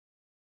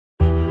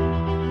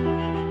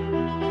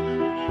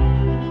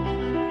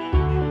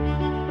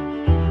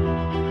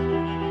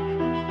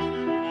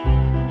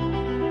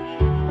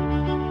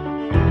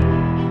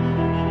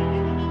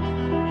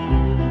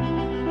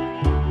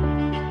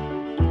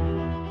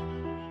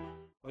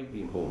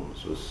Whitebeam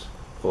Homes was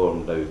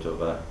formed out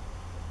of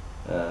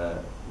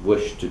a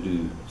wish to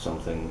do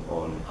something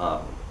on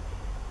Arden.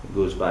 It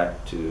goes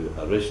back to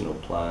original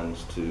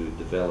plans to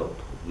develop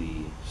the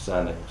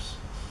Sannox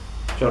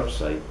church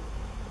site,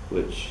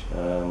 which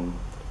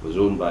was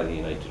owned by the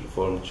United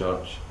Reformed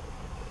Church,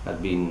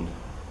 had been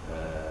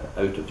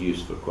out of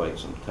use for quite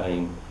some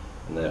time,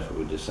 and therefore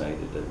we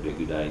decided that it would be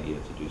a good idea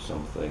to do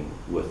something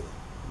with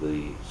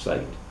the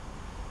site.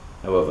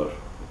 However,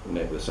 we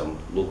met with some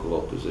local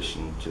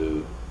opposition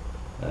to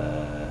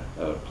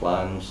our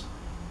plans,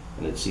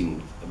 and it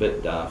seemed a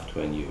bit daft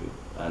when you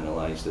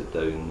analysed it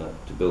down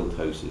that to build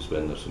houses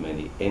when there's so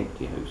many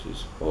empty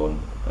houses on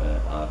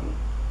Arden,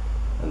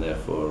 and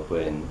therefore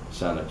when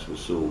Sannox was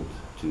sold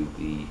to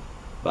the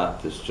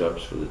Baptist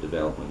Church for the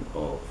development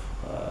of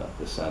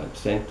the Sannox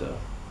Centre,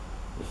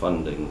 the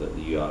funding that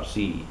the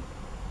URC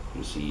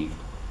received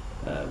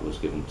was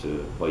given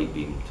to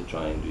Whitebeam to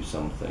try and do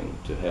something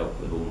to help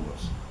the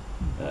homeless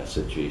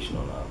situation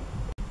on Arden.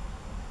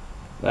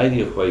 The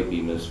idea of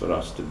Whitebeam is for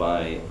us to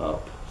buy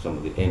up some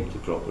of the empty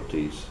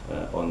properties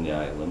on the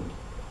island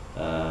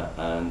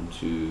and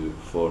to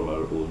form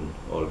our own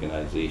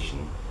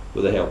organisation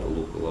with the help of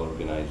local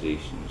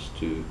organisations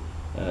to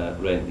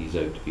rent these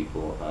out to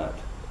people at,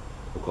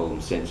 we'll call them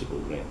sensible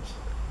rents.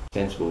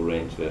 Sensible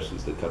rents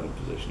versus the current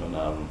position on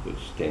Arden,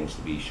 which tends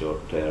to be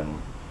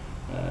short-term,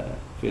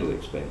 fairly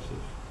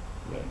expensive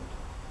rent.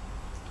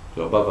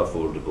 So above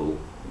affordable,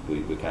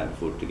 we can't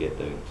afford to get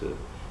down to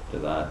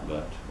that,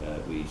 but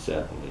we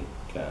certainly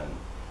can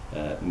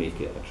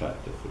make it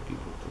attractive for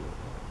people to live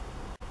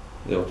there.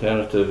 The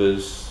alternative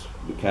is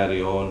we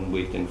carry on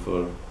waiting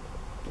for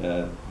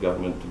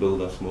government to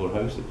build us more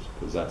houses,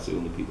 because that's the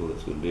only people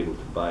that's going to be able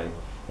to buy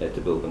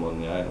to build them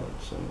on the island.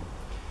 So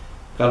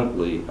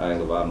currently,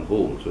 Isle of Arden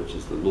Homes, which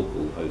is the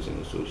local housing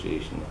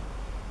association,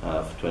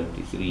 have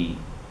 23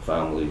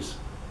 families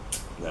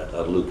that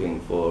are looking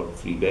for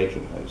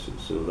 3-bedroom houses.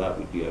 So that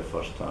would be our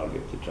first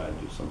target, to try and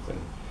do something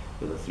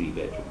with a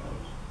 3-bedroom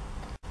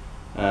house.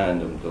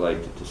 And I'm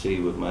delighted to say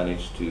we've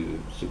managed to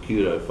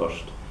secure our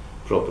first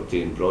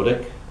property in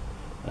Brodick.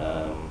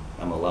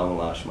 I'm a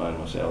Lamlash man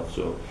myself,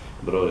 so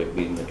Brodick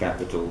being the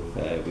capital,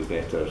 we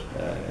better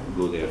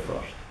go there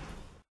first.